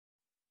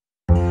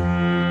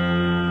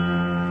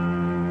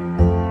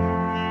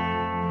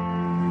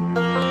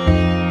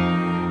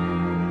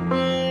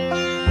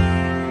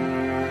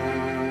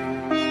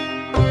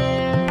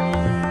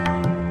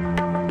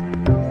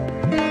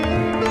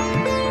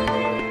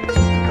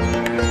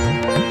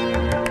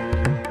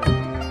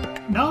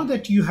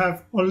that you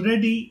have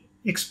already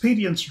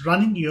experienced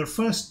running your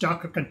first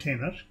Docker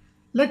container,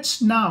 let's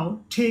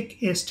now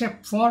take a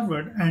step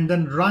forward and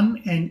then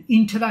run an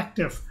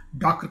interactive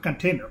Docker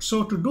container.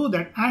 So to do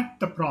that, at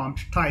the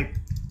prompt, type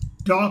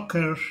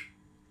docker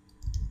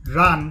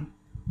run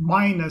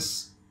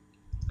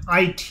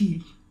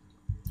 -it.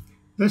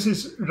 This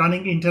is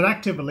running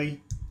interactively,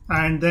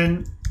 and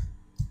then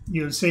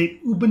you'll say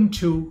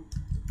Ubuntu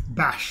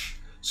bash.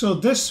 So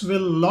this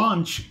will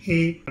launch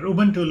a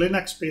Ubuntu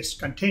Linux-based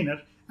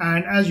container.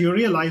 And as you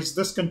realize,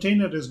 this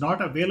container is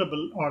not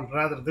available, or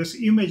rather this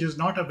image is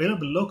not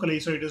available locally.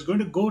 So it is going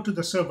to go to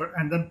the server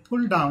and then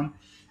pull down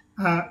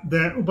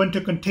the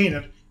Ubuntu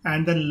container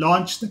and then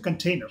launch the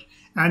container.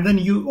 And then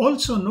you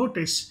also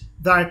notice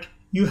that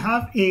you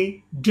have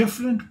a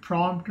different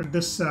prompt at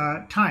this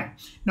time.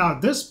 Now,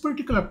 this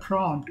particular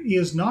prompt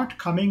is not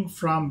coming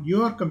from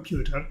your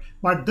computer,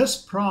 but this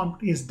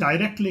prompt is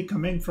directly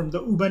coming from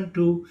the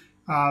Ubuntu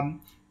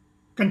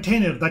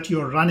container that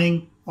you're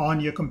running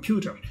on your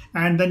computer.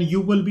 And then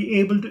you will be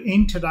able to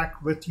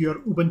interact with your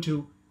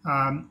Ubuntu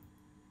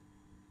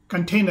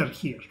container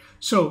here.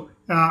 So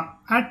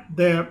at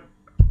the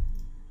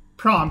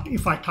prompt,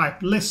 if I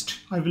type list,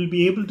 I will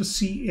be able to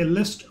see a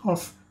list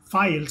of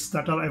files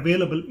that are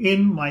available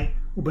in my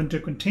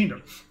Ubuntu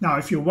container. Now,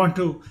 if you want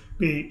to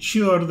be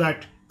sure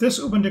that this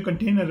Ubuntu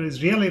container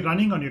is really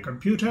running on your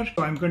computer,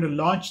 so I'm going to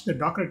launch the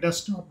Docker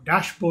Desktop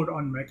dashboard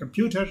on my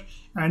computer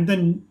and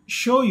then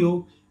show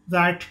you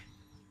that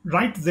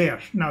right there.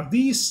 Now,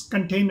 these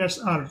containers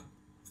are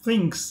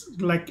things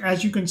like,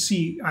 as you can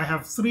see, I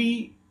have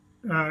 3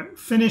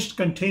 finished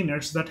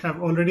containers that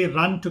have already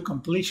run to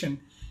completion.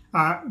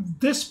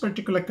 This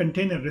particular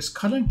container is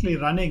currently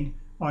running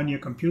on your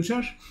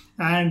computer,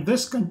 and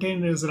this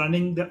container is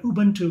running the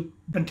Ubuntu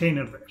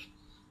container there.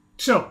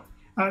 So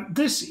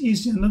this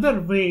is another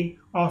way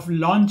of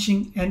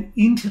launching an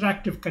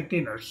interactive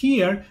container.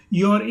 Here,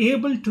 you're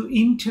able to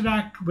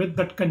interact with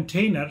that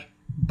container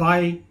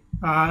by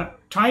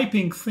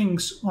typing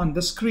things on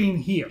the screen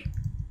here.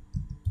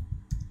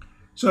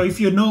 So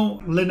if you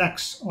know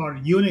Linux or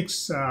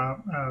Unix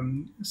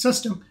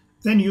system,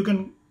 then you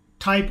can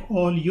type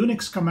all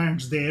Unix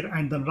commands there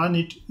and then run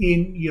it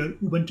in your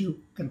Ubuntu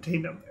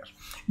container there.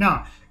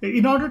 Now,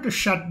 in order to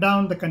shut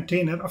down the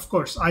container, of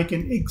course, I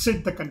can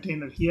exit the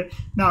container here.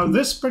 Now,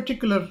 this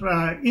particular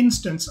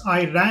instance,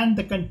 I ran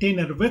the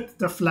container with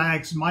the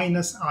flags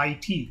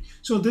 -it.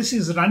 So this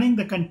is running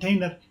the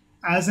container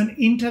as an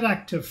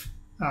interactive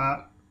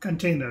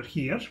container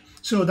here.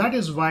 So that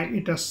is why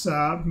it has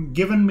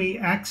given me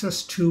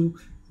access to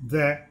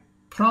the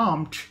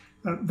prompt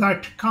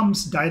that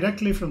comes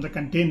directly from the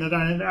container,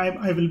 and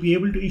I will be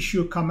able to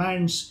issue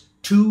commands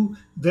to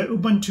the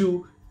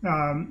Ubuntu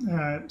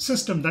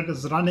system that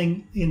is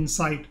running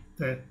inside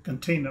the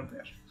container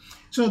there.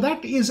 So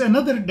that is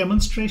another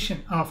demonstration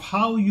of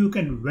how you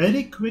can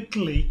very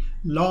quickly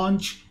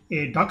launch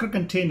a Docker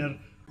container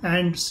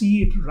and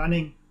see it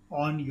running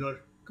on your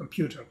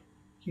computer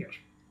here.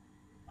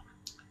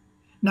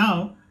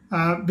 Now,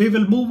 we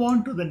will move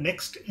on to the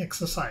next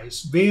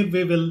exercise, where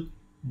we will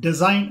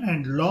design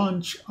and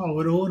launch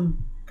our own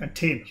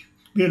container.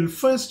 We'll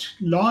first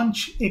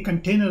launch a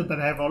container that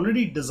I have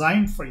already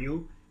designed for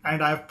you,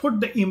 and I've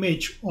put the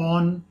image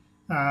on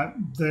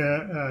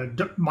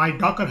my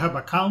Docker Hub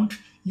account.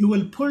 You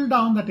will pull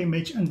down that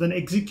image and then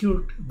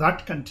execute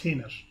that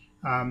container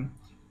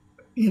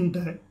in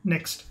the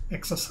next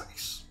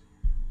exercise.